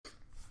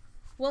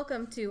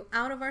Welcome to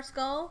Out of Our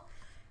Skull.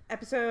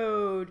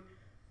 Episode,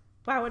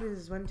 wow, what is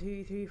this? 1,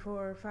 2, 3,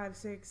 4, 5,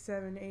 6,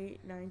 7, 8,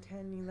 9,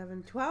 10,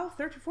 11, 12,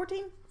 13,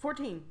 14?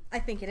 14. I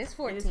think it is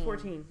 14. It is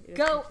 14. It is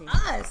Go 14.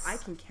 us! I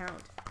can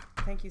count.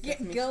 Thank you,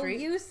 Sesame Go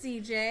Street. you,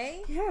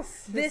 CJ.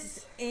 Yes.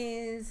 This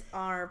is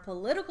our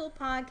political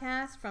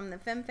podcast from the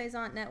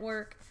Femfaisant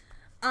Network.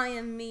 I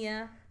am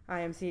Mia.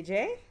 I am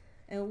CJ.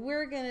 And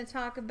we're going to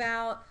talk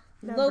about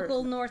Numbers.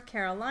 local North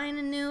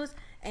Carolina news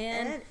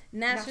and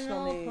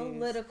national news.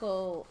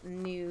 Political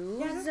news.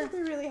 Yeah, I don't think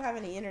we really have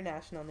any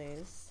international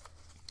news.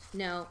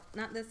 No,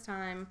 not this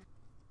time.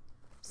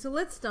 So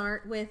let's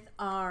start with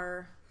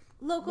our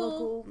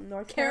local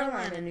North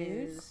Carolina Carolina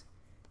news. news.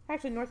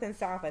 Actually, North and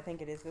South, I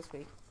think it is this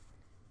week.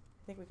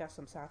 I think we got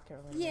some South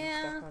Carolina news Yeah,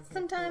 stuff on here, too.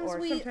 sometimes Or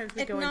we go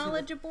into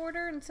acknowledge the- a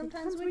border and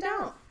sometimes we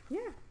don't.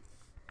 Yeah.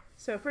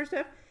 So first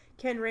up,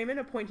 Ken Raymond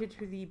appointed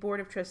to the Board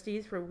of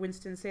Trustees for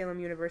Winston-Salem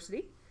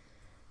University.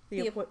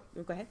 Go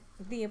ahead.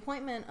 The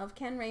appointment of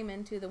Ken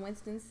Raymond to the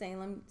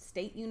Winston-Salem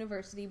State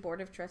University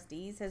Board of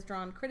Trustees has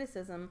drawn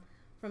criticism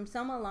from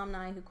some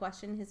alumni who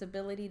question his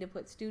ability to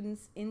put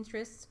students'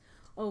 interests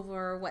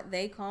over what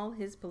they call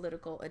his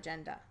political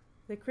agenda.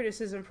 The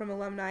criticism from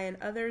alumni and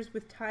others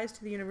with ties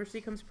to the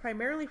university comes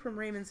primarily from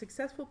Raymond's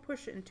successful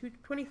push in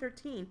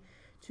 2013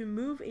 to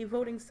move a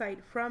voting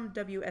site from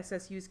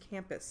WSSU's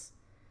campus.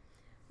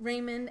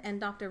 Raymond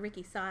and Dr.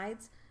 Ricky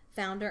Sides,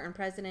 founder and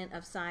president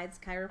of Sides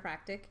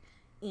Chiropractic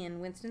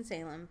in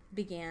Winston-Salem,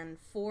 began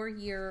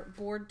 4-year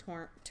board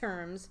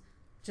terms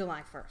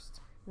July 1st.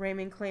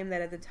 Raymond claimed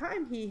that at the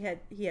time he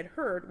had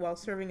heard, while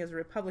serving as a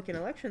Republican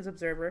elections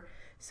observer,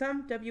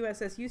 some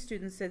WSSU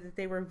students said that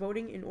they were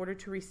voting in order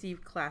to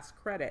receive class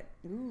credit.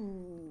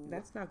 Ooh.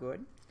 That's not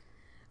good.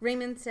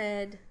 Raymond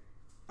said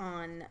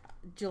on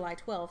July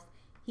 12th,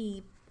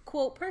 he,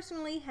 quote,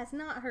 personally has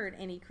not heard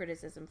any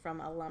criticism from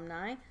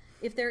alumni.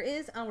 If there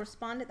is, I'll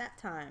respond at that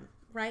time.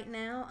 Right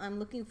now, I'm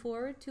looking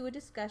forward to a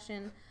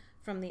discussion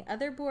from the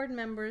other board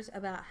members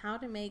about how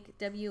to make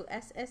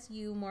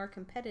WSSU more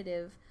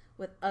competitive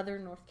with other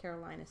North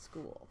Carolina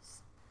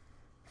schools.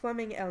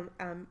 Fleming El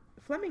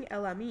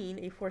Amin,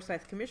 a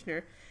Forsyth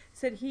commissioner,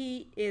 said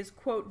he is,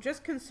 quote,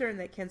 just concerned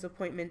that Ken's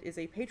appointment is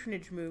a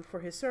patronage move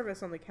for his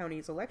service on the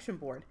county's election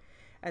board,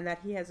 and that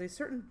he has a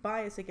certain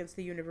bias against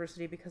the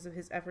university because of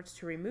his efforts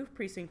to remove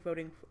precinct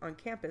voting on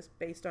campus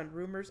based on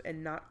rumors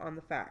and not on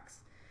the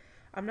facts.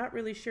 I'm not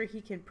really sure he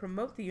can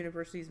promote the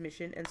university's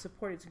mission and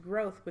support its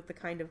growth with the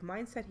kind of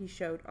mindset he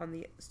showed on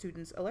the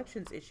students'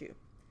 elections issue.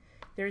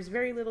 There is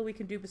very little we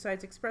can do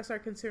besides express our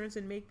concerns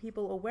and make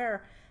people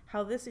aware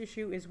how this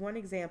issue is one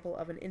example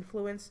of the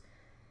influence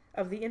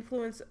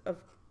of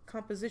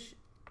composition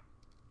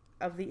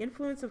of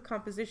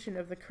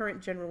the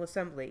current General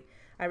Assembly.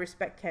 I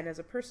respect Ken as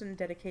a person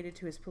dedicated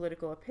to his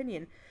political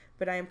opinion,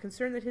 but I am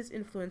concerned that his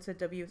influence at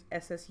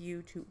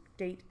WSSU to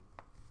date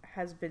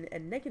has been a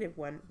negative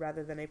one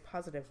rather than a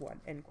positive one,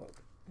 end quote.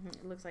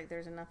 It looks like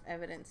there's enough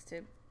evidence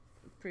to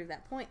prove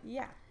that point.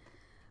 Yeah.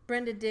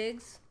 Brenda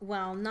Diggs,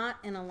 while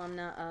not an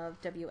alumna of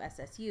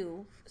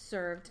WSSU,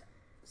 served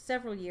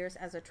several years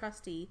as a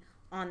trustee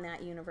on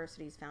that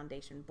university's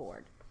foundation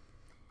board.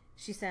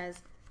 She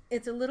says,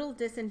 it's a little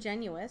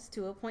disingenuous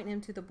to appoint him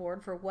to the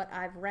board for what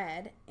I've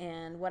read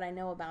and what I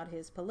know about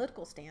his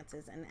political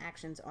stances and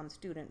actions on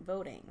student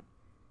voting.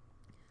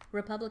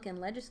 Republican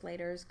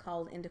legislators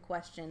called into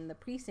question the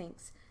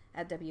precincts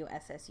at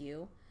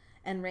WSSU,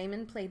 and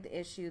Raymond played the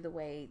issue the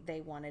way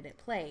they wanted it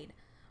played.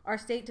 Our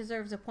state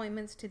deserves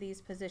appointments to these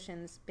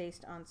positions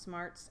based on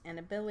smarts and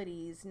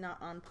abilities,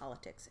 not on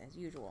politics as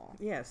usual.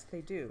 Yes,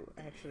 they do.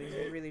 Actually,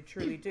 they really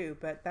truly do.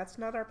 But that's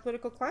not our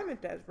political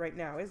climate right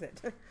now, is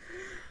it?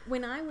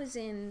 When I was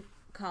in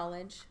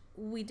college,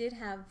 we did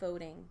have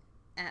voting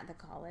at the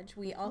college.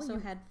 We also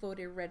had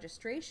voter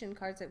registration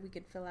cards that we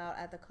could fill out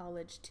at the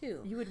college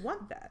too. You would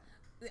want that.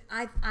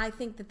 I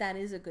think that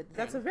is a good thing.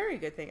 That's a very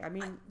good thing. I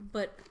mean,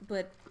 but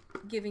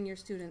giving your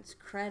students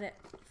credit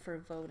for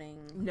voting,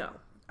 no,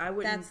 I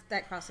wouldn't.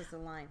 That crosses the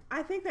line.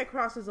 I think that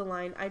crosses the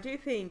line. I do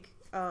think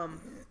I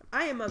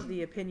am of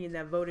the opinion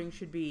that voting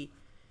should be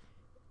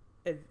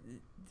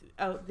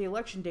the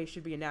election day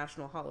should be a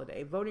national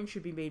holiday. Voting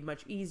should be made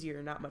much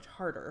easier, not much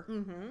harder.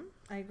 Mm-hmm.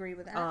 I agree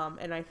with that.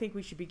 And I think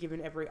we should be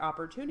given every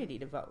opportunity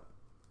to vote,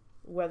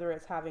 whether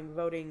it's having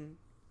voting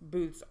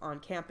booths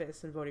on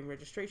campus and voting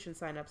registration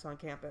sign-ups on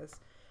campus,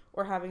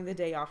 or having the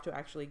day off to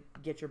actually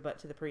get your butt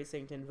to the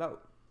precinct and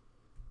vote.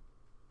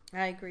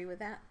 I agree with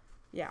that.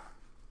 Yeah.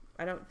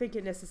 I don't think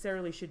it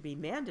necessarily should be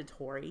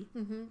mandatory.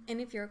 Mm-hmm.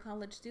 And if you're a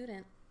college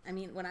student, I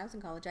mean, when I was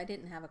in college, I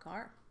didn't have a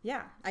car.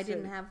 Yeah. I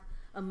didn't have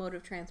a mode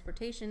of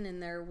transportation,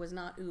 and there was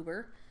not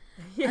Uber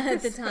Yeah,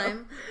 at the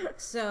time.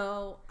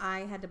 So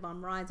I had to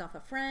bum rides off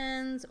of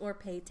friends or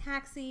pay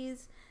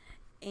taxis,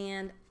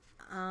 and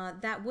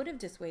that would have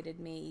dissuaded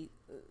me,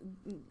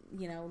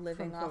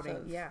 living off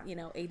of,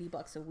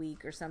 $80 a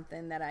week or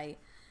something that I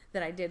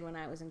did when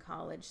I was in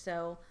college.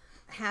 So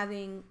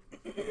having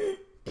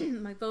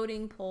my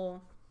voting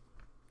poll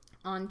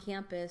on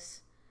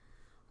campus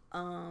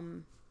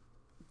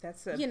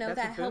That's a that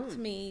that's a helped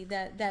boon. me.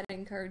 That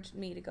encouraged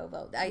me to go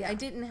vote. I Yeah.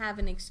 didn't have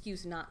an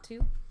excuse not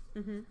to.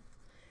 Mm-hmm.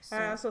 So,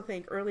 I also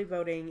think early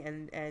voting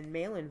and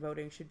mail-in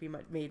voting should be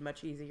made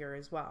much easier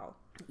as well.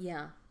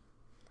 yeah.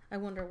 I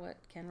wonder what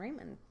Ken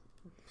Raymond.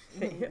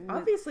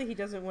 Obviously, he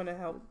doesn't want to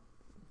help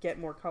get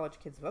more college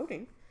kids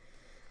voting.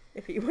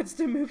 If he wants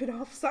to move it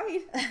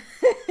off-site.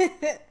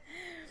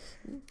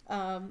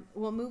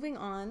 Well, moving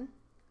on,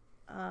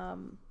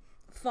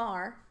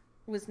 Farr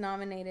was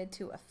nominated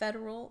to a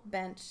federal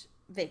bench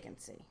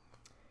vacancy.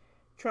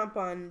 Trump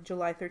on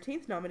July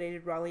 13th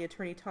nominated Raleigh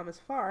attorney Thomas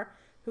Farr,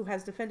 who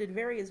has defended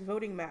various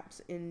voting maps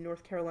in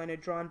North Carolina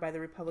drawn by the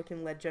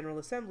Republican-led General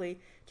Assembly,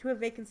 to a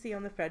vacancy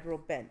on the federal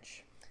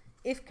bench.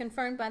 If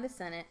confirmed by the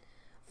Senate,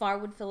 Farr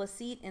would fill a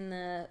seat in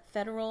the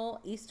federal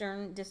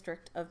Eastern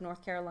District of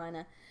North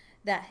Carolina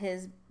that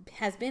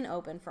has been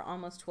open for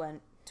almost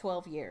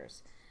 12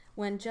 years.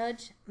 When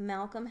Judge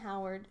Malcolm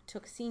Howard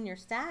took senior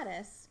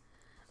status,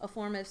 a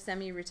form of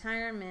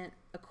semi-retirement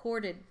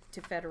accorded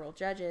to federal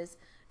judges,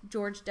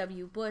 George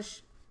W.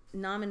 Bush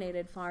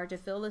nominated Farr to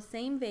fill the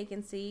same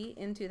vacancy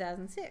in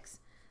 2006,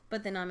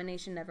 but the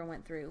nomination never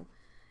went through.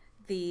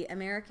 The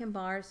American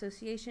Bar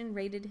Association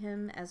rated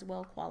him as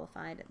well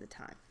qualified at the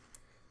time.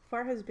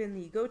 Farr has been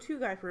the go-to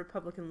guy for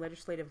Republican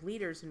legislative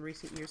leaders in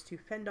recent years to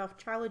fend off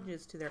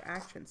challenges to their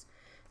actions.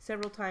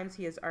 Several times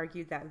he has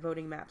argued that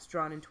voting maps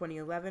drawn in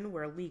 2011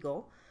 were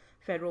illegal.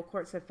 Federal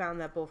courts have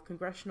found that both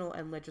congressional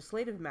and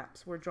legislative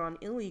maps were drawn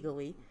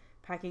illegally,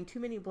 packing too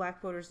many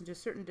black voters into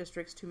certain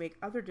districts to make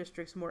other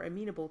districts more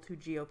amenable to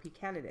GOP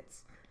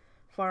candidates.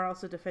 Farr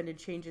also defended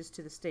changes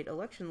to the state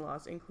election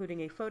laws,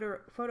 including a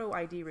photo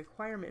ID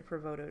requirement for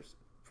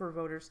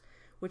voters,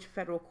 which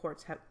federal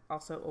courts have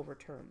also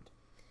overturned.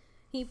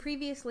 He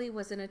previously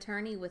was an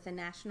attorney with the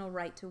National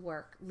Right to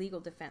Work Legal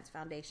Defense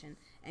Foundation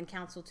and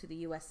counsel to the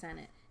U.S.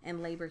 Senate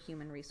and Labor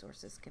Human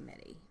Resources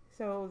Committee.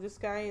 So this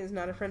guy is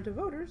not a friend to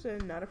voters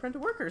and not a friend to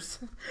workers.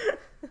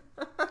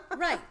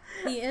 Right.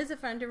 He is a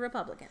friend to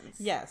Republicans.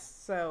 Yes.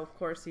 So, of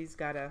course, he's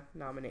got a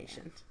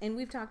nomination. And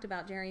we've talked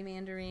about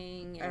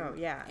gerrymandering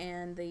and,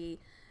 and the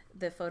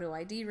photo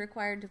ID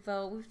required to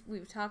vote.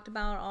 We've talked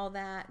about all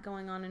that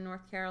going on in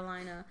North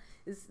Carolina.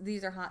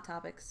 These are hot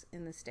topics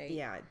in the state.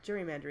 Yeah,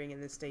 gerrymandering in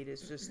this state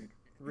is just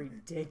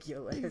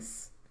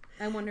ridiculous.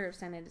 I wonder if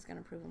Senate is going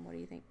to approve them. What do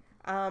you think?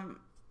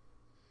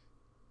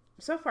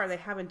 So far, they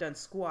haven't done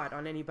squat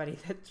on anybody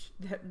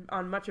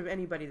on much of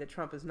anybody that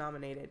Trump has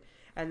nominated,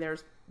 and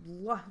there's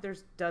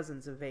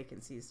dozens of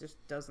vacancies. There's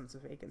dozens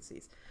of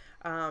vacancies.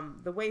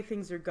 The way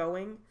things are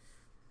going,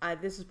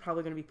 this is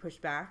probably going to be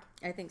pushed back.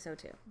 I think so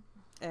too.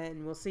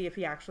 And we'll see if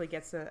he actually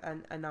gets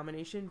a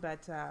nomination,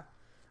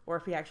 or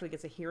if he actually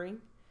gets a hearing.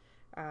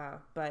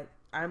 But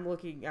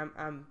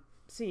I'm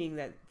seeing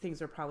that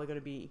things are probably going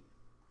to be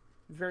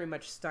very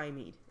much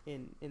stymied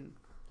in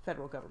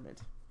federal government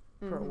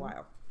for a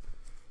while.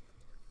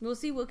 We'll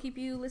see. We'll keep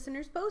you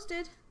listeners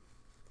posted.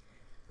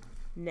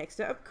 Next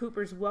up,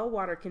 Cooper's well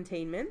water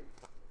contaminant.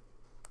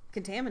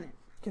 Contaminant.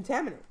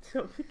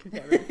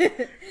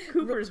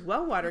 Cooper's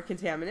well water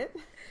contaminant.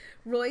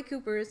 Roy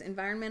Cooper's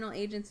environmental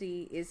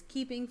agency is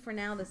keeping for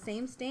now the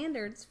same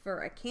standards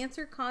for a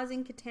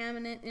cancer-causing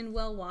contaminant in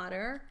well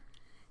water,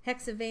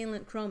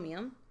 hexavalent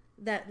chromium,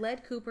 that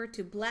led Cooper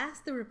to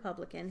blast the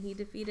Republican he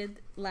defeated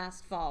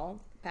last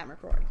fall, Pat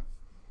McCrory.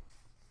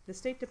 The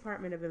State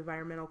Department of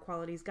Environmental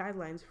Quality's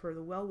guidelines for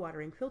the well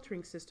watering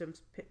filtering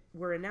systems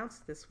were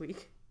announced this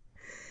week.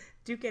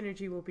 Duke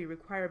Energy will be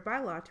required by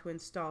law to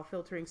install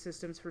filtering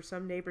systems for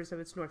some neighbors of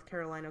its North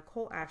Carolina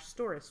coal ash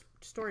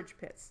storage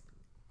pits.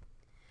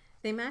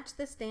 They match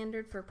the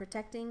standard for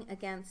protecting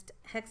against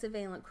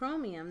hexavalent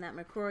chromium that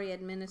McCrory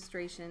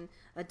administration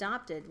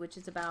adopted, which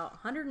is about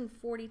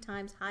 140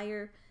 times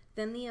higher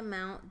than the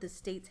amount the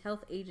state's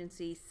health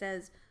agency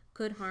says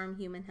could harm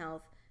human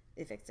health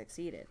if it's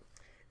exceeded.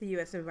 The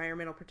U.S.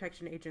 Environmental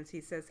Protection Agency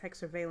says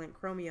hexavalent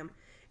chromium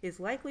is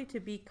likely to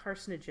be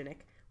carcinogenic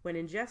when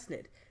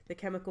ingested. The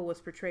chemical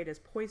was portrayed as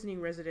poisoning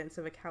residents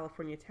of a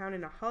California town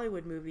in a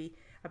Hollywood movie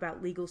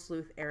about legal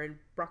sleuth Aaron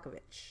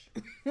Brockovich.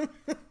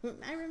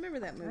 I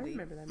remember that movie. I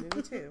remember that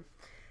movie too.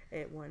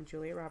 It won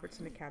Julia Roberts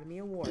an Academy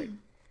Award.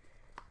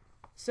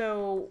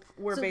 So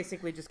we're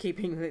basically just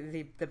keeping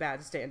the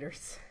bad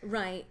standards.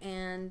 Right,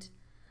 and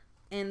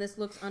this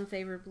looks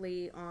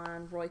unfavorably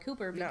on Roy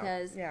Cooper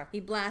because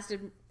he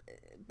blasted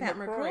Pat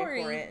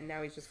McCrory for it, and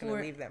now he's just going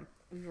to leave them.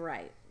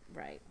 Right.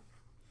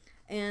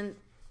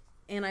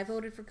 And I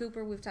voted for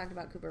Cooper. We've talked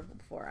about Cooper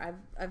before.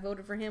 I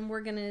voted for him.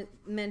 We're going to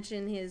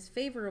mention his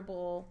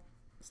favorable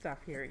stuff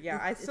here. Yeah,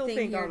 I still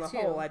think on the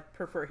whole I'd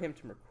prefer him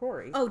to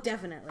McCrory. Oh,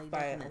 definitely.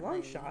 By a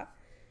long shot.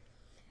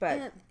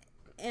 But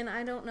and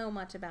I don't know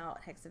much about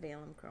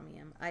hexavalent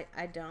chromium.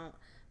 I don't.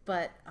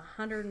 But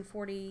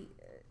 140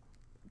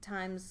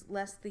 times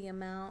less the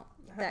amount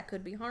that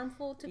could be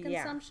harmful to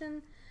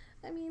consumption.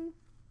 Yeah. I mean,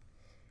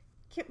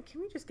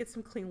 can we just get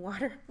some clean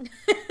water?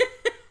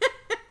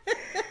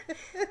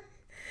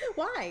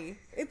 Why?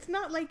 It's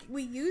not like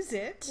we use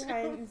it. Yeah,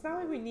 it's not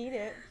like we need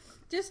it.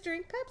 Just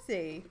drink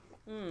Pepsi.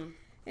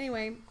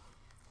 Anyway.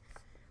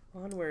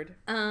 Onward.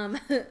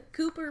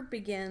 Cooper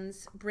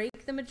begins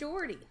Break the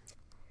Majority.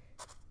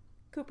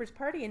 Cooper's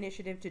party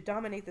initiative to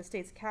dominate the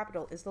state's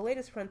capital is the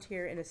latest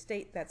frontier in a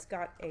state that's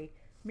got a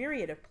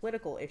myriad of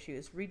political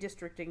issues,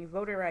 redistricting,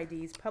 voter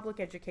IDs, public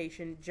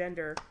education,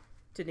 gender,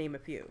 to name a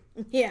few.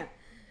 Yeah.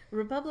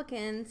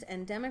 Republicans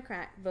and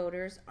Democrat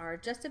voters are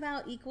just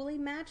about equally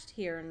matched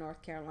here in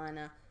North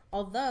Carolina,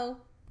 although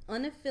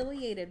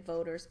unaffiliated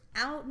voters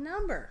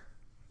outnumber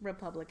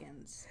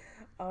Republicans.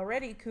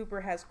 Already,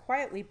 Cooper has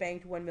quietly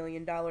banked $1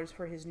 million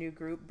for his new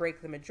group,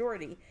 Break the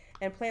Majority,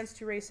 and plans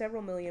to raise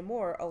several million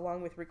more,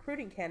 along with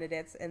recruiting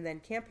candidates and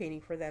then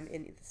campaigning for them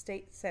in the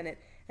state Senate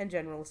and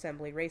General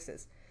Assembly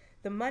races.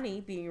 The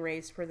money being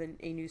raised for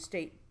a new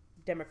state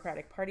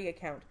Democratic Party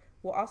account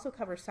will also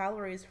cover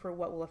salaries for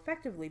what will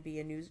effectively be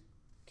a new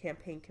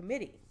campaign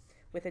committee,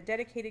 with a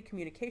dedicated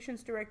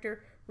communications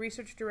director,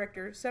 research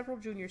director, several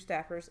junior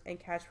staffers, and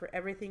cash for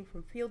everything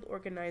from field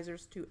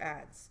organizers to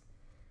ads.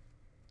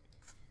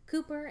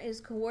 Cooper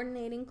is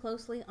coordinating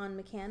closely on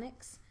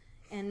mechanics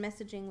and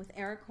messaging with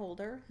Eric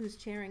Holder, who's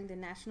chairing the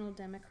National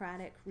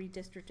Democratic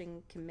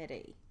Redistricting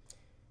Committee.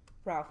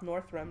 Ralph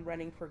Northam,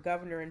 running for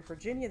governor in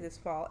Virginia this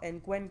fall,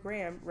 and Gwen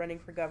Graham, running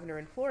for governor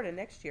in Florida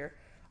next year,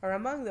 are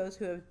among those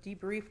who have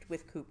debriefed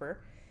with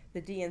Cooper.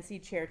 The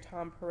DNC chair,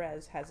 Tom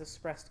Perez, has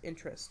expressed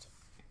interest.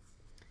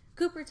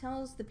 Cooper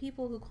tells the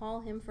people who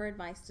call him for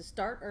advice to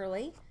start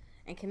early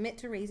and commit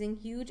to raising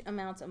huge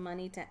amounts of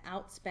money to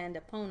outspend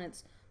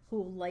opponents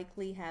who will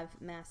likely have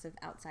massive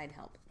outside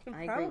help.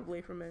 I agree.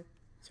 Probably from a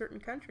certain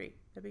country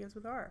that begins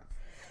with R.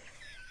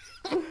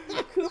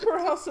 Cooper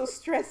also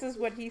stresses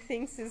what he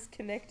thinks is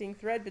connecting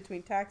thread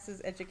between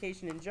taxes,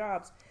 education, and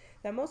jobs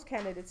that most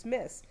candidates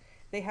miss.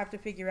 They have to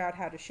figure out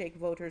how to shake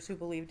voters who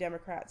believe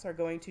Democrats are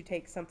going to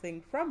take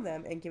something from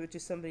them and give it to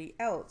somebody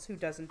else who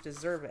doesn't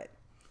deserve it.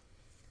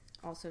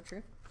 Also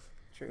true.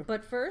 True.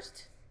 But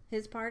first,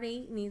 his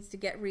party needs to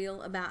get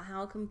real about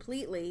how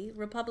completely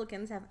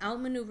Republicans have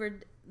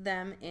outmaneuvered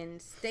them in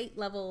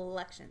state-level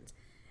elections,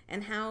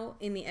 and how,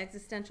 in the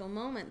existential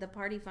moment the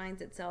party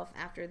finds itself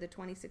after the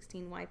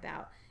 2016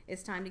 wipeout,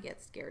 it's time to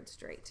get scared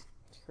straight.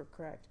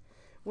 Correct.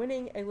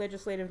 Winning a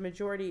legislative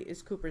majority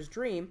is Cooper's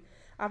dream.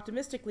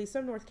 Optimistically,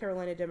 some North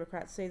Carolina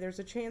Democrats say there's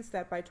a chance of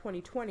that by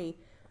 2020,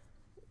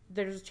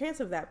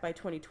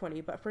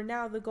 but for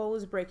now the goal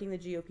is breaking the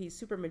GOP's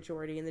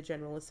supermajority in the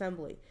General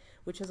Assembly,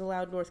 which has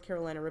allowed North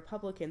Carolina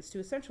Republicans to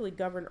essentially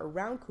govern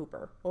around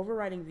Cooper,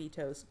 overriding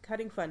vetoes,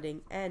 cutting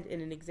funding, and,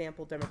 in an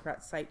example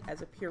Democrats cite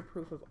as a pure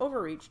proof of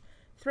overreach,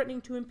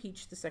 threatening to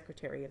impeach the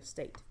Secretary of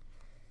State.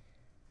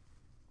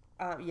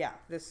 I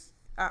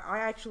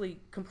actually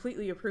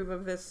completely approve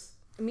of this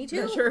Me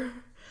too. measure.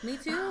 Me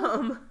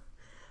too.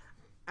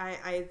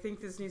 I think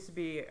this needs to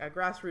be a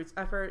grassroots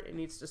effort. It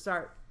needs to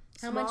start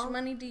How small. much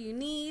money do you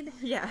need?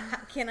 Yeah.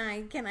 Can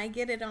I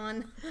get it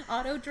on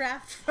auto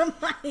draft from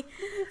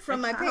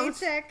my Account.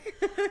 paycheck?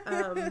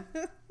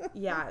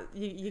 Yeah,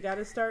 you got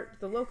to start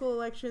the local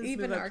elections.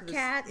 Even move up our to the,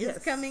 cat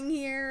is coming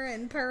here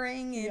and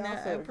purring He in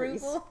also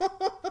approval.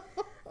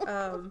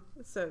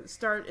 So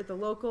start at the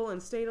local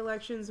and state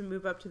elections and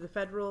move up to the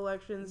federal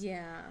elections.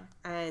 Yeah.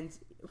 And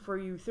for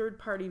you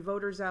third-party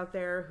voters out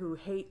there who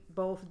hate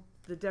both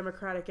the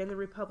Democratic and the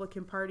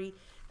Republican Party,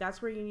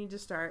 that's where you need to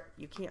start.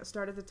 You can't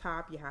start at the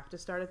top. You have to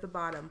start at the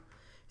bottom.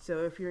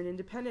 So if you're an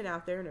independent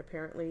out there, and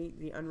apparently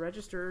the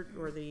unregistered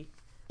or the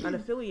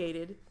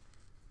unaffiliated,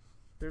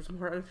 there's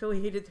more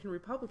unaffiliated than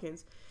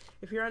Republicans.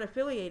 If you're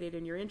unaffiliated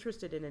and you're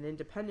interested in an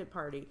independent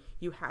party,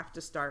 you have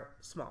to start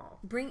small.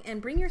 Bring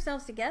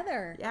yourselves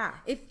together. Yeah.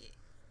 If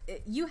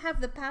you have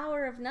the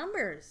power of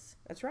numbers.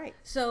 That's right.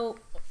 So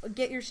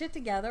get your shit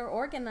together,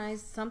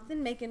 organize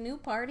something, make a new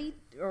party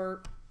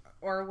or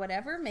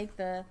whatever, make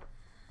the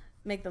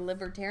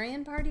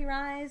Libertarian Party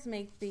rise,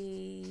 make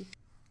the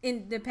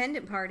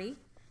Independent Party.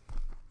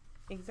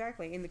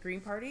 Exactly. In the Green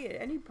Party,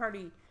 any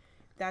party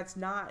that's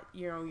not,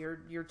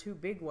 your two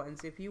big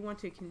ones. If you want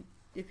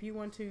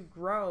to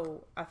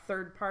grow a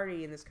third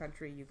party in this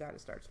country, you got to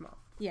start small.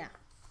 Yeah.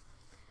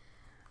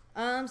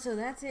 So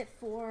that's it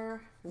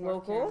for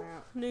Local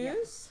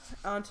news.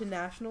 Yeah. On to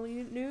national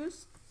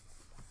news.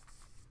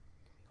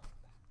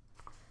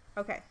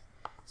 Okay.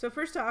 So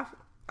first off,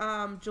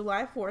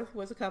 July 4th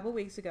was a couple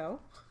weeks ago.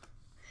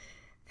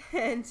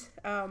 And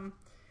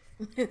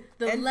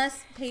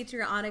less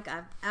patriotic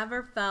I've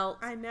ever felt.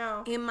 I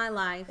know. In my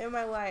life.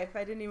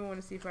 I didn't even want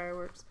to see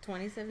fireworks.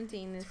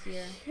 2017 this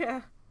year.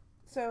 Yeah.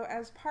 So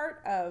as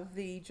part of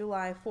the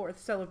July 4th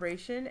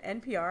celebration,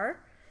 NPR,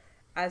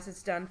 as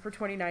it's done for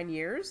 29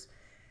 years,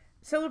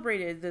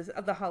 celebrated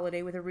the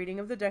holiday with a reading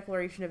of the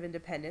Declaration of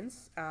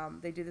Independence.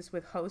 They do this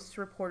with hosts,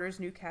 reporters,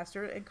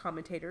 newscasters, and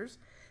commentators.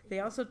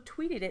 They also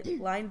tweeted it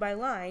line by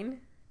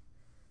line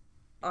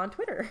on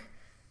Twitter.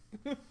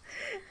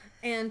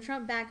 And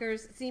Trump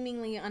backers,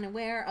 seemingly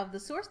unaware of the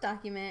source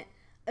document,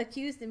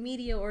 accused the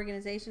media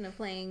organization of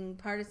playing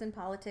partisan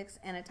politics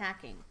and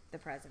attacking the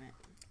president.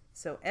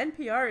 So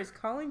NPR is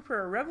calling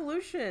for a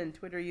revolution,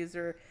 Twitter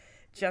user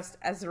Just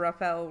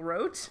Azrael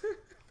wrote.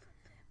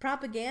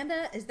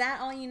 Propaganda? Is that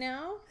all you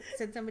know?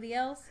 Said somebody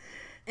else.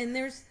 And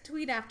there's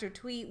tweet after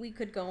tweet. We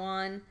could go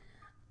on.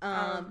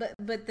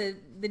 But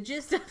the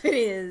gist of it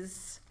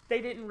is...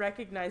 They didn't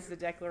recognize the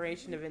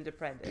Declaration of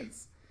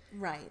Independence.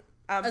 Right.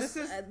 This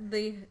is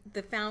the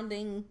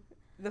founding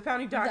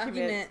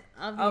document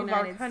of the of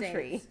United our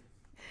country. States.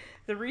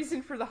 The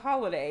reason for the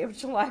holiday of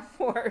July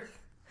 4th.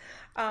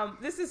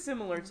 This is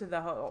similar to the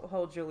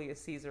whole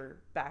Julius Caesar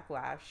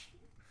backlash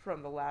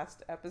from the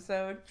last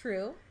episode.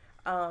 True.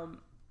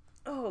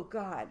 Oh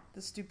God,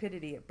 the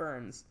stupidity, it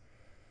burns.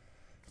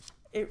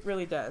 It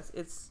really does.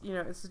 It's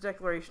the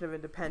Declaration of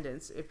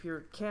Independence. If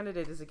your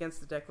candidate is against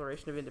the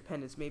Declaration of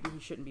Independence, maybe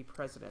he shouldn't be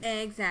president.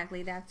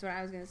 Exactly. That's what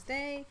I was going to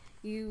say.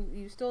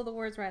 You stole the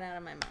words right out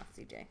of my mouth,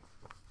 CJ.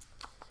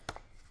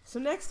 So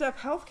next up,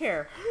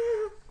 healthcare.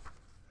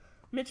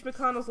 Mitch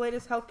McConnell's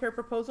latest healthcare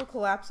proposal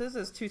collapses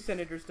as 2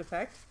 senators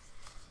defect.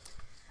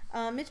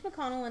 Mitch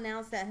McConnell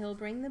announced that he'll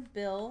bring the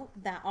bill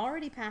that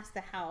already passed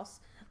the House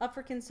up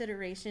for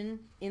consideration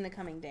in the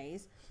coming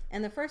days.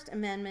 And the first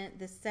amendment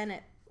the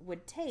Senate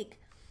would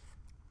take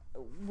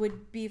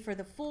would be for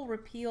the full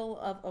repeal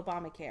of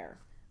Obamacare,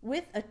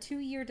 with a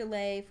 2-year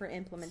delay for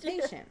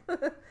implementation.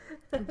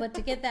 But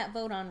to get that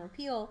vote on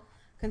repeal,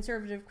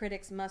 conservative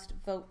critics must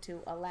vote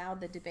to allow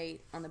the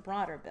debate on the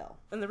broader bill.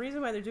 And the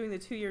reason why they're doing the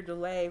 2-year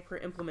delay for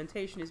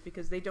implementation is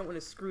because they don't want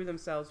to screw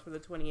themselves for the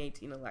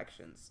 2018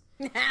 elections.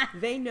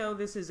 They know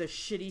this is a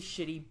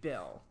shitty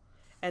bill.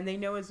 And they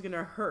know it's going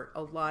to hurt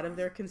a lot of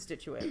their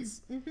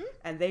constituents. Mm-hmm.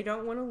 And they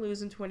don't want to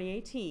lose in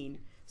 2018.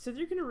 So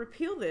they're going to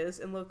repeal this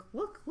and look,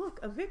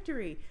 a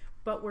victory.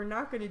 But we're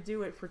not going to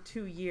do it for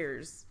 2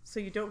 years. So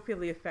you don't feel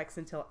the effects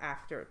until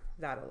after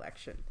that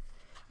election.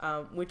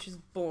 Which is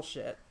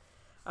bullshit.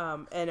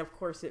 And of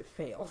course it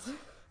failed.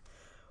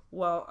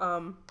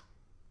 While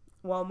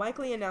Mike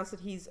Lee announced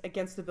that he's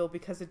against the bill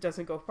because it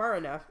doesn't go far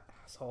enough,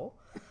 asshole,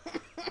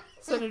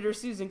 Senator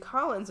Susan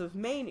Collins of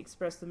Maine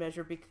expressed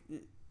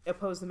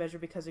opposed the measure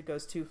because it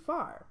goes too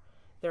far.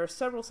 There are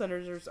several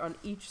senators on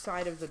each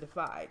side of the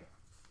divide.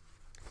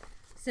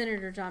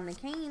 Senator John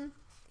McCain,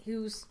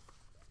 who's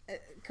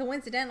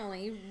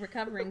coincidentally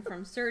recovering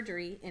from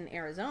surgery in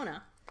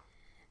Arizona,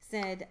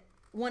 said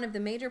one of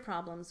the major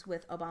problems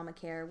with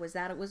Obamacare was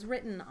that it was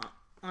written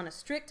on a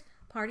strict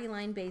party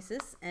line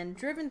basis and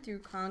driven through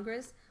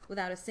Congress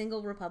without a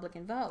single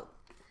Republican vote.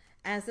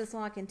 As this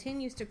law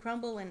continues to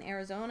crumble in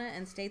Arizona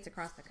and states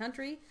across the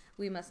country,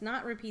 we must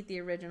not repeat the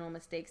original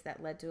mistakes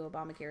that led to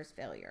Obamacare's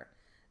failure.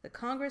 The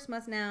Congress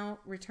must now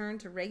return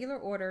to regular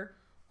order,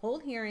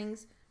 hold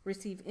hearings,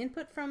 receive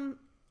input from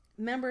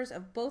members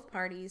of both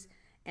parties,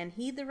 and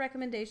heed the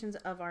recommendations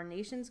of our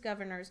nation's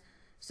governors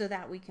so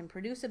that we can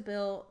produce a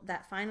bill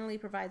that finally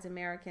provides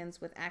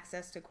Americans with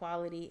access to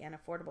quality and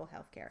affordable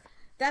health care.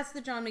 That's the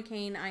John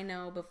McCain I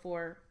know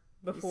before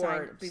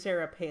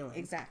Sarah Palin.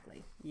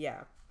 Exactly.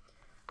 Yeah.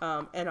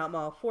 And I'm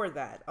all for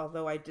that,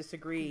 although I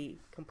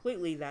disagree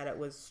completely that it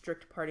was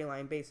strict party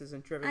line basis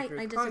and driven through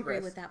Congress. I disagree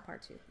with that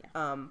part too,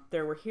 yeah.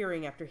 There were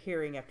hearing after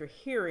hearing after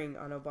hearing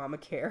on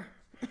Obamacare,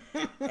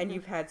 and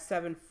you've had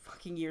 7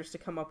 fucking years to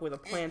come up with a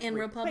plan to replace it. And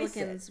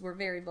Republicans were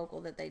very vocal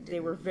that they didn't. They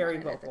were very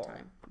vocal at the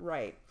time.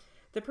 Right.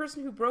 The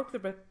person who broke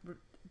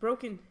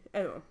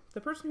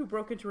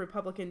into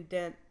Republican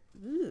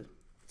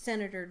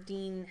Senator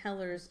Dean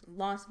Heller's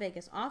Las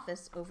Vegas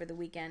office over the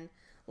weekend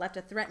left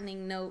a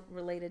threatening note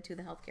related to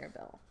the healthcare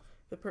bill.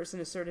 The person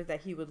asserted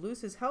that he would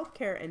lose his health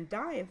care and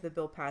die if the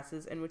bill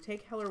passes and would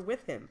take Heller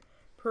with him,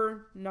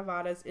 per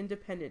Nevada's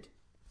independent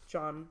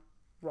John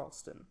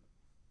Ralston.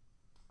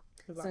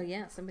 So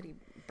yeah, somebody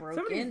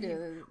broke into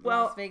the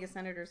Las Vegas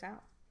senator's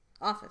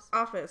office.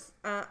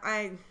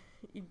 I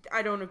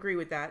don't agree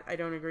with that. I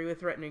don't agree with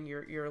threatening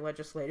your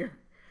legislator.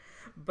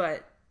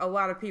 But a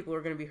lot of people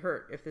are going to be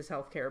hurt if this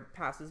health care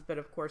passes. But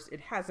of course,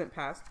 it hasn't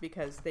passed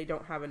because they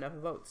don't have enough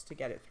votes to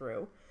get it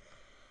through.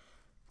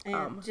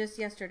 And just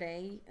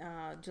yesterday,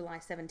 July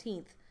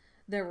 17th,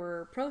 there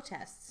were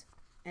protests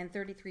and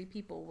 33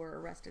 people were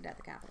arrested at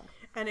the Capitol.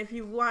 And if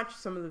you watch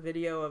some of the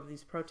video of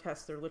these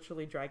protests, they're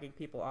literally dragging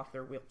people off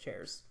their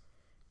wheelchairs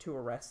to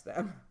arrest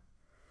them.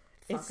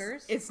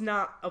 Fuckers. It's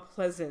not a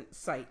pleasant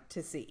sight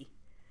to see.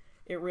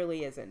 It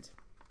really isn't.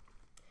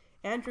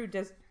 Andrew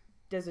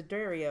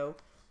Desiderio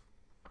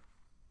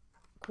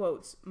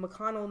quotes,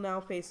 McConnell now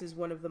faces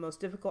one of the most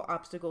difficult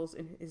obstacles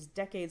in his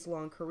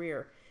decades-long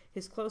career.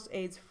 His close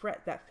aides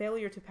fret that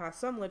failure to pass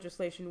some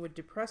legislation would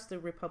depress the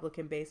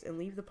Republican base and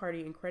leave the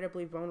party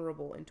incredibly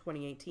vulnerable in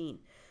 2018.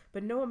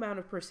 But no amount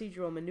of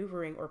procedural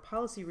maneuvering or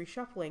policy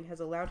reshuffling has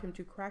allowed him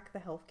to crack the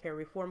health care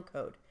reform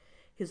code.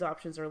 His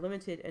options are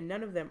limited, and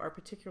none of them are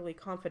particularly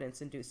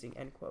confidence-inducing,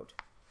 end quote.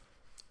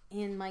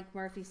 And Mike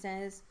Murphy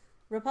says,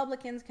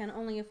 Republicans can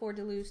only afford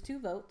to lose 2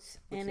 votes,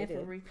 and if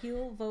a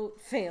repeal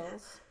vote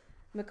fails,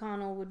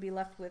 McConnell would be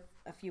left with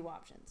a few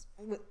options.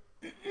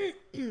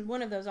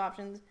 One of those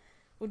options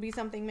would be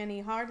something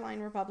many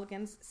hardline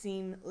Republicans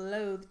seem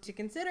loath to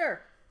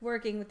consider,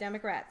 working with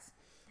Democrats.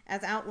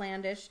 As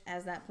outlandish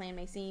as that plan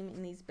may seem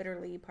in these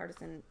bitterly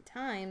partisan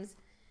times,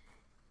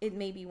 it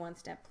may be one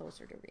step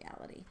closer to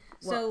reality.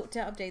 So to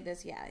update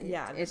this,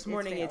 this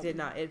morning it did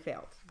not. It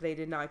failed. They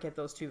did not get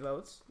those 2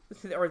 votes,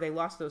 or they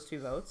lost those 2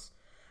 votes,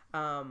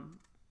 and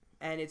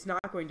it's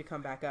not going to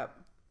come back up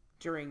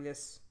during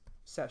this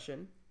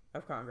session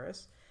of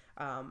Congress.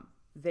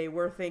 They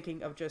were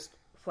thinking of just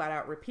flat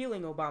out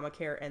repealing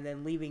Obamacare and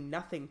then leaving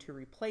nothing to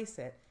replace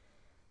it,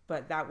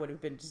 but that would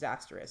have been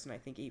disastrous, and I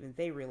think even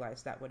they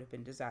realized that would have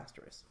been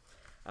disastrous.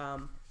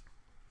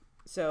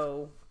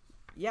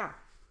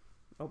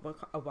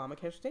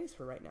 Obamacare stays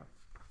for right now.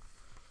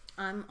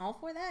 I'm all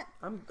for that.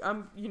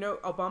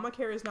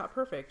 Obamacare is not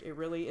perfect. It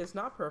really is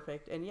not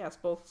perfect. And yes,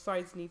 both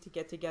sides need to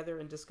get together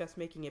and discuss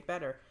making it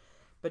better.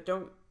 But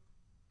don't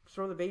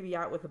throw the baby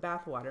out with the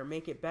bathwater.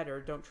 Make it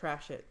better. Don't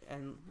trash it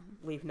and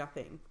leave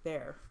nothing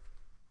there.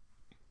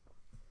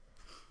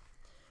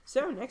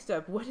 So next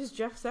up, what is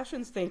Jeff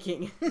Sessions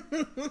thinking?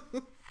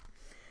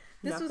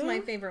 This was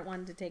my favorite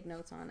one to take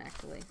notes on,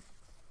 actually.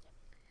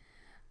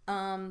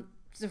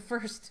 So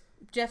first,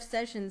 Jeff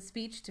Sessions'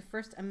 speech to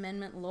First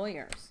Amendment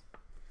lawyers.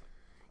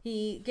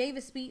 He gave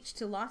a speech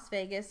to Las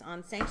Vegas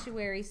on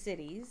sanctuary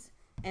cities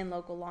and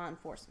local law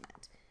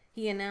enforcement.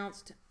 He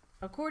announced,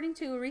 according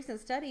to a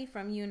recent study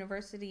from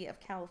University of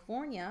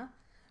California,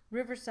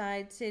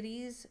 Riverside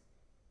cities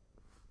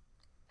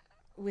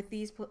with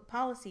these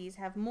policies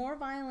have more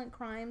violent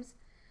crimes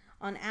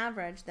on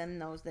average than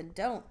those that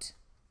don't,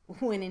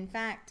 when in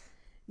fact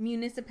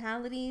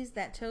municipalities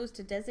that chose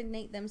to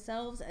designate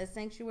themselves as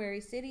sanctuary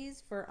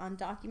cities for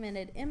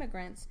undocumented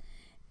immigrants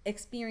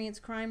experience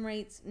crime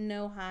rates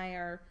no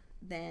higher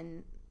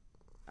than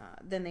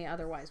they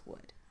otherwise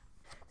would.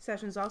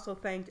 Sessions also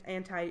thanked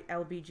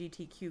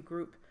anti-LGBTQ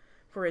group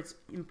for its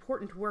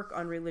important work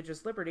on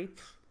religious liberty.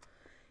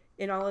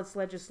 In all of this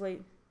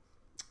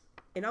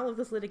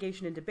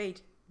litigation and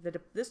debate,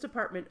 this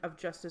Department of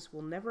Justice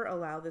will never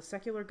allow the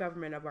secular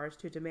government of ours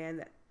to demand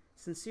that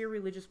sincere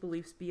religious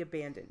beliefs be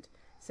abandoned,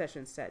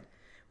 Sessions said.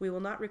 We will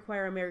not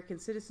require American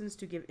citizens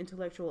to give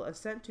intellectual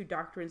assent to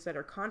doctrines that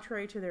are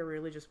contrary to their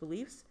religious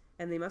beliefs,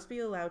 and they must be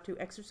allowed to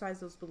exercise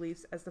those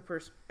beliefs as the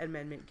First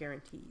Amendment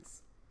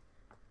guarantees.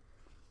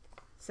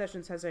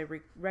 Sessions has a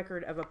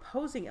record of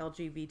opposing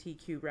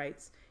LGBTQ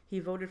rights. He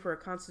voted for a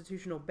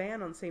constitutional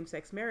ban on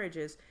same-sex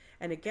marriages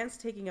and against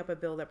taking up a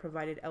bill that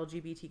provided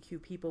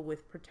LGBTQ people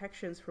with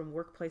protections from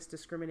workplace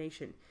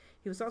discrimination.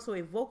 He was also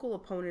a vocal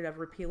opponent of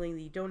repealing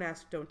the Don't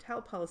Ask, Don't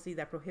Tell policy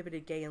that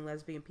prohibited gay and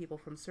lesbian people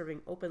from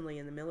serving openly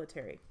in the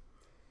military.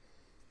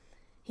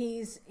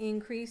 He's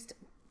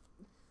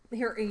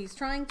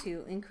trying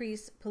to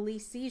increase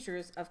police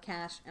seizures of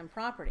cash and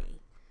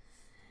property.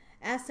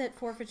 Asset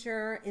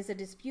forfeiture is a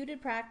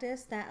disputed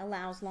practice that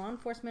allows law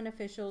enforcement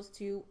officials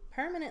to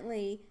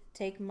permanently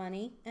take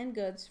money and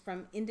goods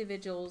from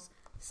individuals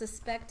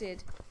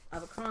suspected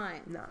of a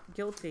crime. Not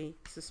guilty,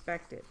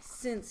 suspected.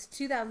 Since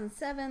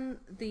 2007,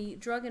 the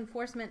Drug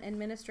Enforcement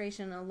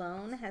Administration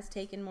alone has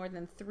taken more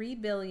than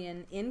 $3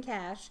 billion in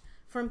cash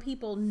from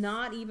people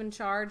not even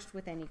charged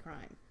with any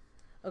crime,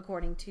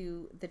 according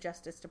to the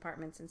Justice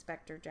Department's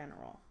Inspector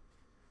General.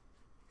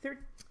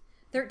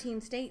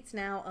 13 states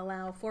now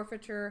allow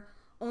forfeiture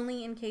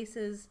only in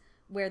cases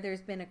where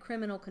there's been a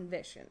criminal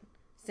conviction,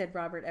 said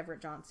Robert Everett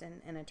Johnson,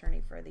 an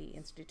attorney for the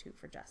Institute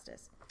for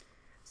Justice.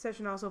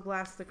 Sessions also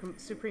blasts the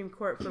Supreme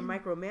Court for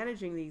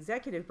micromanaging the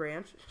executive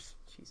branch.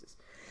 Jesus.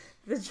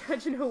 The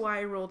judge in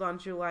Hawaii ruled on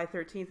July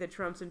 13th that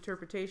Trump's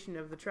interpretation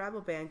of the travel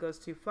ban goes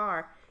too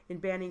far in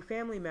banning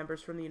family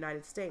members from the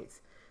United States.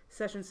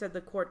 Sessions said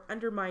the court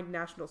undermined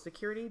national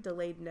security,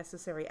 delayed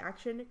necessary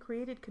action,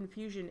 created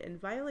confusion,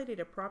 and violated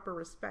a proper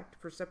respect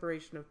for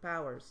separation of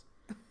powers.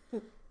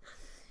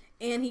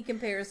 And he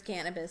compares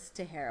cannabis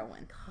to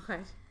heroin.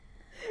 God.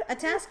 A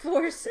task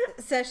force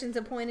Sessions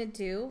appointed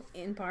to,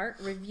 in part,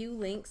 review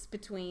links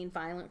between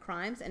violent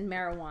crimes and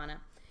marijuana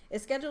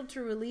is scheduled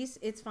to release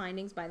its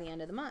findings by the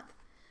end of the month.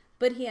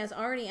 But he has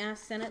already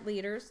asked Senate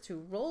leaders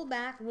to roll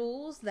back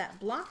rules that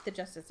block the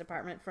Justice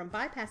Department from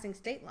bypassing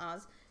state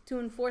laws to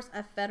enforce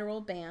a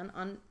federal ban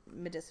on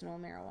medicinal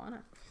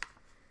marijuana.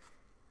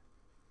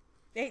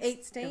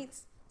 8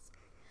 states.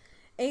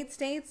 8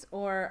 states,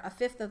 or a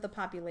fifth of the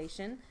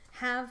population,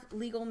 have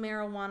legal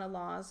marijuana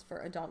laws for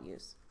adult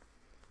use.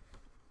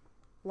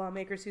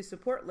 Lawmakers who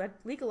support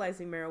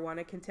legalizing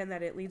marijuana contend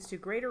that it leads to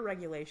greater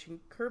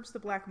regulation, curbs the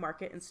black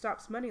market, and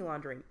stops money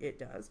laundering. It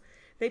does.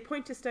 They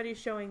point to studies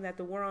showing that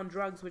the war on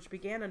drugs, which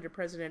began under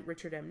President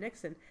Richard M.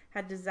 Nixon,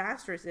 had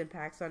disastrous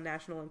impacts on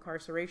national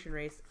incarceration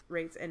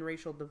rates and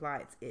racial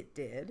divides. It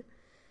did.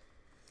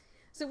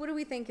 So what do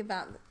we think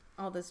about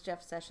all this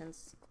Jeff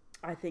Sessions?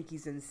 I think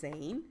he's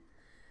insane.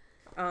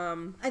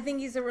 I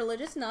think he's a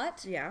religious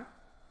nut. Yeah.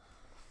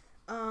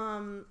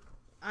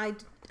 I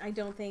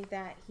don't think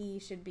that he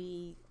should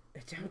be... I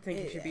don't think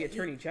he should be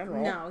Attorney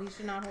General. No, he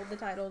should not hold the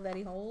title that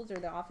he holds or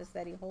the office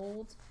that he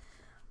holds.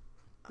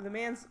 The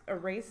man's a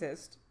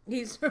racist.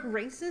 He's a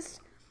racist.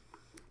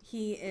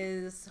 He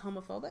is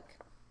homophobic.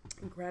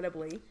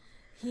 Incredibly.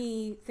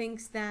 He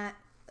thinks that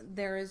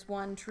there is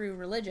one true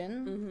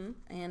religion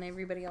and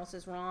everybody else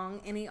is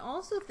wrong. And he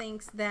also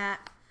thinks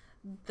that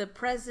the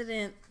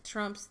president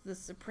trumps the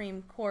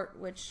Supreme Court,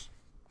 which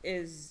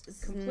is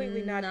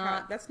completely not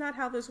how, that's not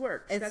how this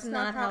works. It's That's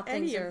not how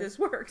any things of this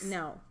works.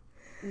 No.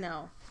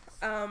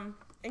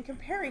 And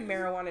comparing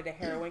marijuana to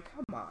heroin,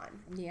 come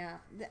on. Yeah.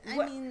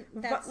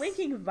 But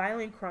linking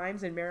violent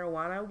crimes and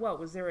marijuana, what,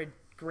 was there a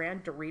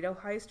Grand Dorito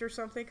heist or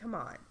something? Come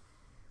on.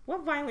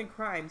 What violent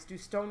crimes do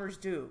stoners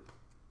do?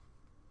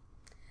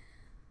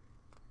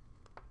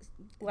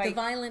 Like the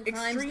violent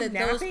crimes that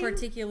those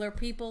particular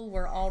people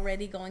were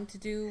already going to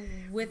do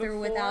with or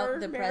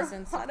without the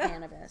presence of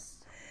cannabis.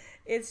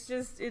 It's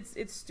just,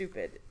 it's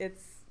stupid.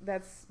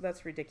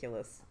 That's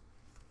ridiculous.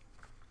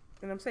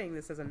 And I'm saying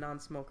this as a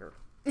non-smoker.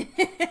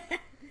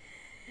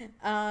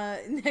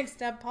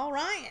 Next up, Paul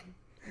Ryan.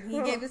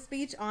 He gave a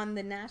speech on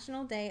the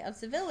National Day of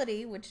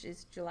Civility, which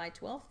is July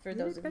 12th, for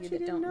those of you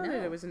that don't know.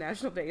 That it was a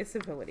National Day of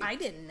Civility. I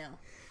didn't know.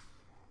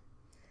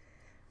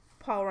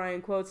 Paul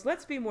Ryan quotes,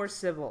 "Let's be more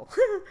civil."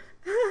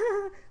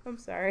 I'm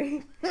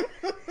sorry. And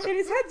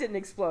his head didn't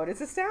explode.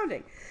 It's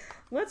astounding.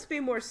 "Let's be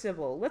more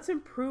civil. Let's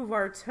improve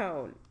our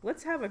tone.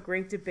 Let's have a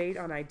great debate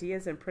on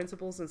ideas and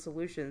principles and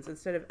solutions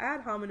instead of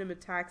ad hominem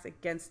attacks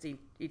against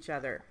each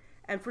other."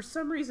 And for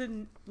some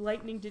reason,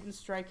 lightning didn't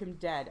strike him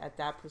dead at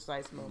that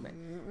precise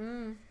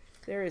moment.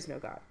 There is no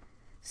God.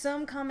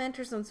 Some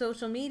commenters on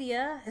social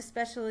media,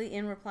 especially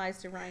in replies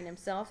to Ryan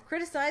himself,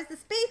 criticized the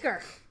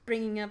speaker,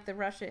 bringing up the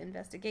Russia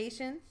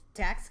investigation,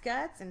 tax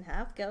cuts, and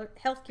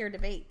healthcare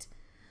debate.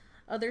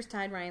 Others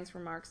tied Ryan's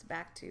remarks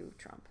back to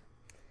Trump.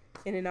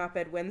 In an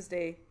op-ed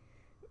Wednesday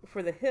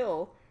for The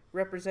Hill,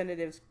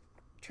 Representatives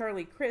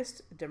Charlie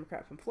Crist, a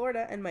Democrat from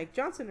Florida, and Mike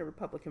Johnson, a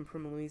Republican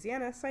from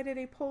Louisiana, cited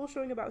a poll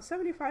showing about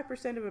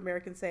 75% of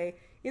Americans say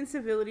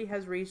incivility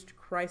has reached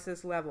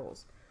crisis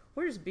levels.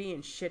 We're just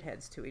being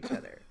shitheads to each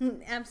other.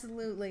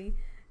 Absolutely.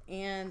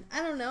 And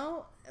I don't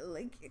know,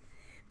 like,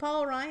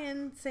 Paul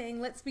Ryan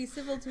saying let's be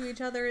civil to each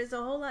other is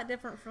a whole lot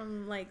different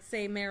from, like,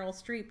 say, Meryl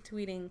Streep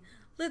tweeting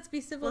let's be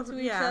civil to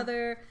each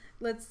other,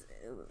 let's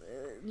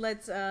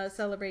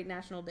celebrate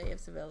National Day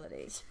of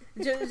Civility.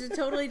 It's a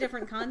totally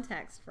different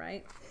context,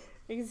 right?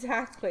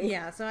 Exactly.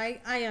 Yeah, so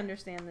I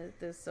understand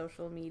the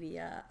social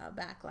media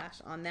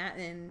backlash on that,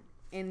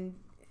 and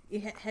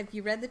have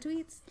you read the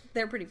tweets?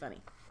 They're pretty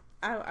funny.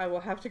 I will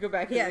have to go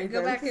back and read them. Yeah,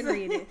 go back and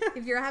read it.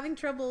 If you're having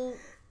trouble,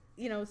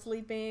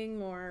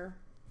 sleeping or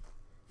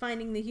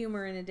finding the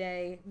humor in a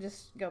day,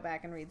 just go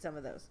back and read some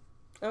of those.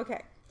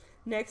 Okay.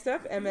 Next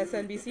up,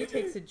 MSNBC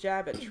takes a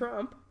jab at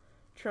Trump.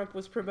 Trump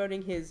was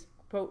promoting his,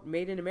 quote,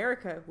 Made in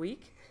America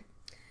week.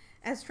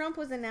 As Trump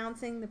was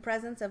announcing the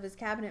presence of his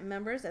cabinet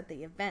members at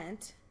the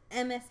event,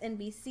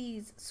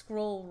 MSNBC's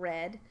scroll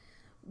read,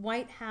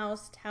 "White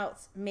House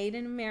touts Made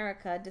in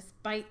America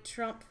despite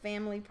Trump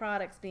family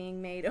products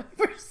being made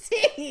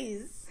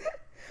overseas."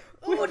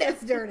 Ooh,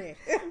 that's dirty.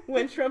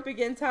 When Trump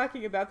began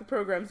talking about the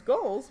program's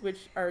goals,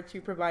 which are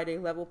to provide a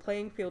level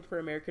playing field for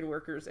American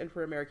workers and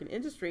for American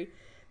industry,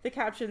 the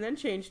caption then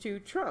changed to,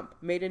 "Trump,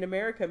 Made in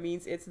America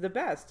means it's the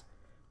best.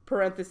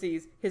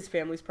 Parentheses, his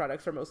family's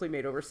products are mostly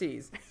made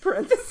overseas."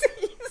 Parentheses.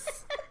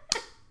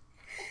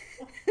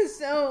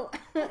 So,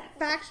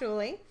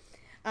 factually,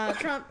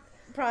 Trump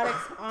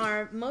products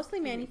are mostly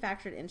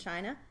manufactured in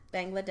China,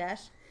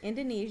 Bangladesh,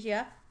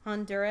 Indonesia,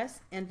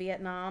 Honduras, and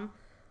Vietnam,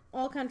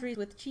 all countries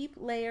with cheap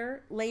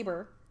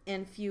labor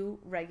and few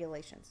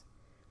regulations.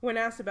 When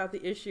asked about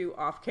the issue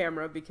off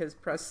camera, because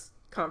press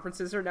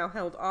conferences are now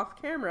held off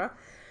camera,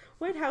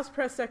 White House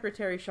Press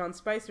Secretary Sean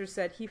Spicer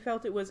said he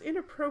felt it was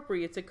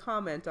inappropriate to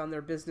comment on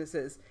their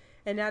businesses,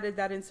 and added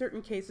that in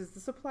certain cases the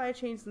supply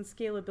chains and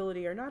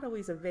scalability are not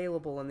always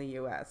available in the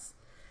U.S.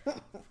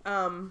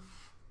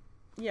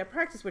 Yeah,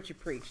 practice what you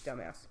preach,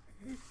 dumbass.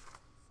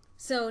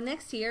 So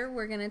next year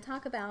we're going to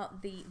talk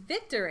about the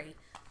victory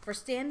for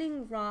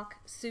Standing Rock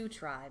Sioux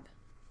Tribe.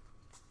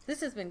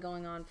 This has been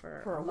going on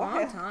for a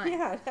long time.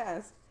 Yeah, it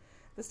has.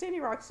 The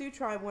Standing Rock Sioux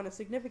Tribe won a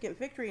significant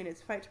victory in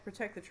its fight to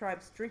protect the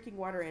tribe's drinking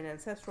water and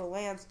ancestral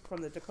lands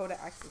from the Dakota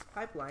Access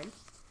Pipeline.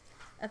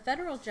 A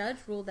federal judge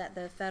ruled that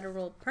the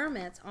federal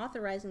permits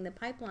authorizing the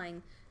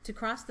pipeline to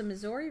cross the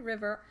Missouri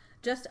River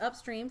just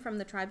upstream from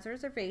the tribe's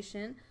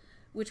reservation,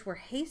 which were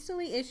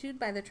hastily issued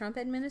by the Trump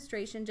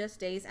administration just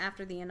days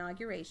after the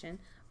inauguration,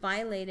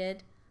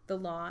 violated the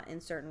law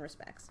in certain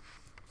respects.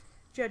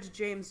 Judge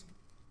James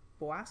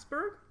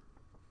Boasberg,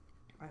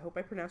 I hope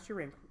I pronounced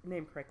your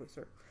name correctly,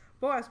 sir.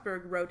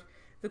 Boasberg wrote,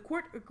 "The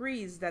court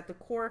agrees that the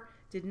Corps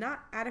did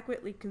not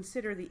adequately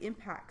consider the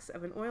impacts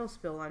of an oil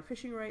spill on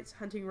fishing rights,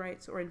 hunting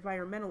rights, or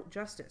environmental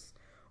justice,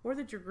 or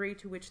the degree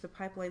to which the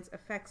pipeline's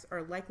effects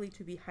are likely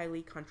to be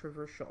highly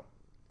controversial."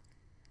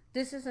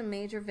 This is a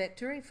major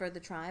victory for the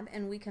tribe,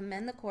 and we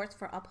commend the courts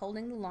for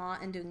upholding the law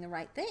and doing the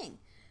right thing,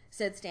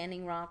 said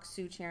Standing Rock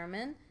Sioux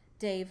Chairman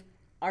Dave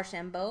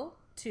Archambault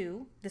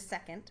II,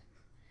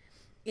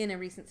 in a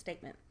recent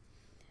statement.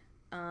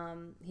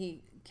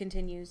 He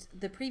continues,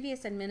 "The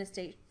previous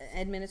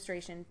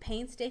administration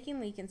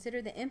painstakingly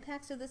considered the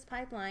impacts of this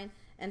pipeline,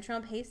 and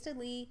Trump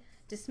hastily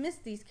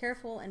dismissed these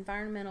careful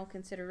environmental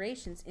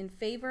considerations in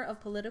favor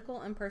of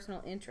political and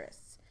personal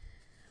interests.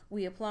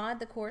 We applaud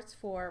the courts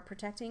for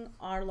protecting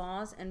our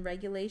laws and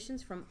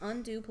regulations from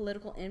undue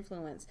political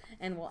influence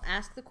and will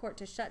ask the court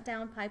to shut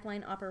down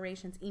pipeline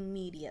operations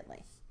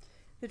immediately.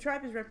 The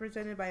tribe is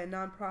represented by a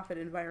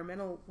nonprofit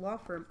environmental law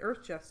firm,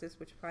 Earth Justice,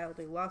 which filed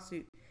a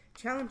lawsuit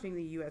challenging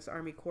the U.S.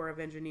 Army Corps of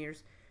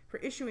Engineers for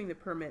issuing the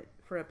permit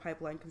for a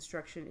pipeline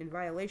construction in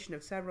violation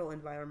of several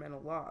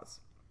environmental laws.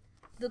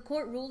 The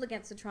court ruled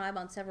against the tribe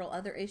on several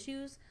other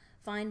issues,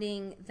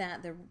 finding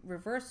that the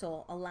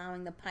reversal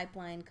allowing the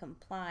pipeline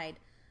complied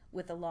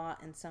with the law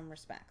in some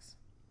respects.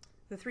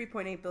 The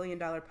 $3.8 billion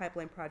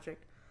pipeline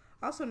project,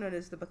 also known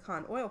as the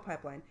Bacan Oil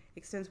Pipeline,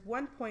 extends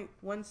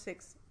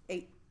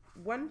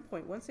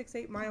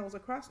 1.168 miles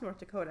across North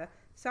Dakota,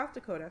 South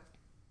Dakota.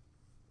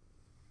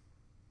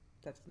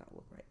 That does not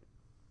look right.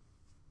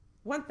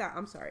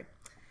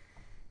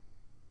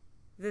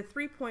 The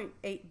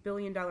 $3.8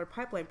 billion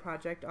pipeline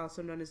project,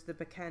 also known as the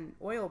Bacan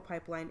Oil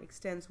Pipeline,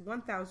 extends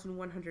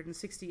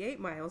 1,168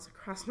 miles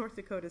across North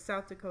Dakota,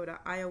 South Dakota,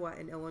 Iowa,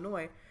 and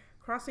Illinois,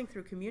 crossing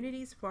through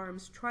communities,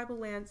 farms, tribal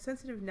land,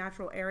 sensitive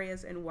natural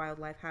areas, and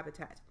wildlife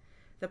habitat.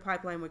 The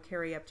pipeline would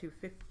carry up to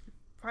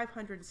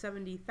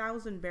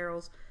 570,000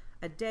 barrels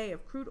a day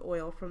of crude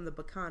oil from the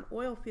Bacan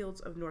oil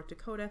fields of North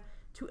Dakota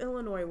to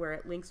Illinois, where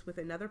it links with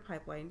another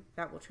pipeline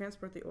that will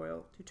transport the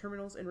oil to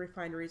terminals and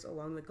refineries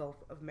along the Gulf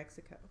of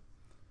Mexico.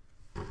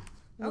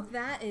 Well,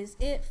 that is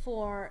it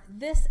for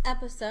this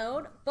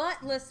episode.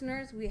 But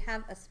listeners, we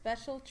have a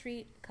special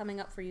treat coming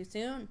up for you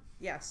soon.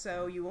 Yeah,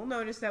 so you will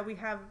notice that we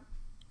have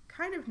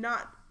kind of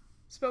not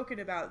spoken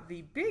about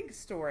the big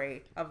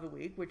story of the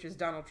week, which is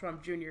Donald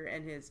Trump Jr.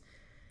 and his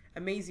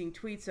amazing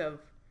tweets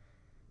of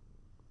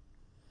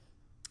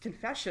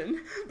confession,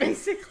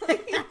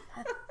 basically.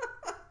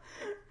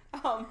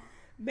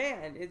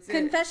 Man, it's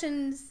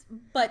confessions,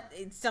 but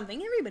it's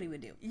something everybody would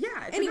do.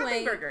 Yeah, it's a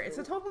nothing burger. It's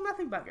a total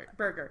nothing burger.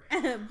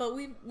 But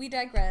we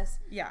digress.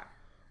 Yeah.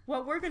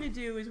 What we're going to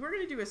do is we're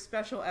going to do a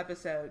special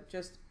episode,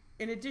 just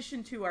in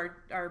addition to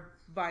our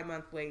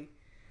bi-monthly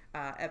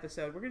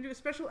episode. We're going to do a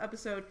special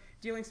episode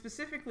dealing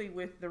specifically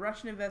with the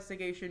Russian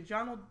investigation,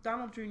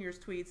 Donald Jr.'s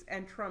tweets,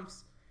 and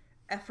Trump's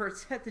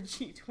efforts at the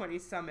G20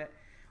 summit,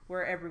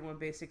 where everyone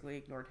basically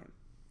ignored him.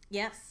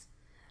 Yes.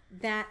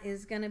 That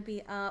is going to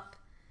be up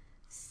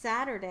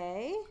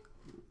Saturday.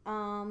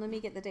 Let me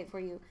get the date for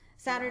you.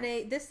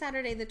 This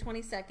Saturday, the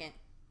 22nd.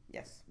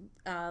 Yes.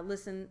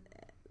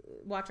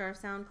 Watch our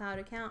SoundCloud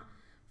account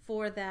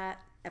for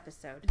that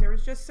episode. There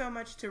was just so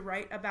much to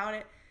write about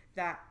it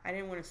that I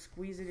didn't want to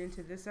squeeze it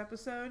into this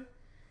episode.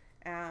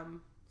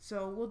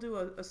 So we'll do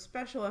a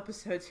special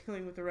episode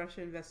dealing with the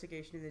Russia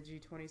investigation in the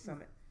G20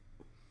 summit.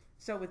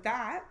 So with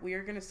that, we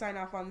are going to sign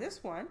off on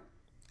this one.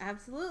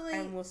 Absolutely.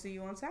 And we'll see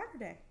you on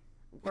Saturday.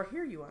 Or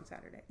hear you on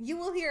Saturday. You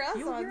will hear us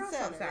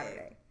on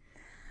Saturday.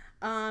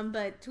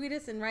 But tweet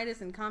us and write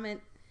us and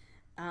comment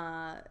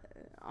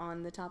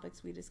on the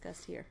topics we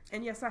discussed here.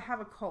 And yes, I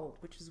have a cold,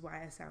 which is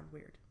why I sound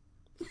weird.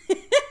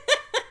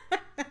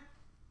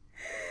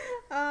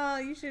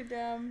 You should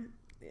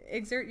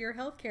exert your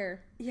healthcare.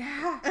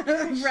 Yeah,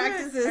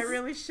 practices. I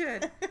really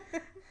should.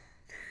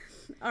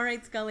 All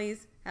right,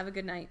 Scullies. Have a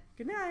good night.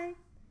 Good night.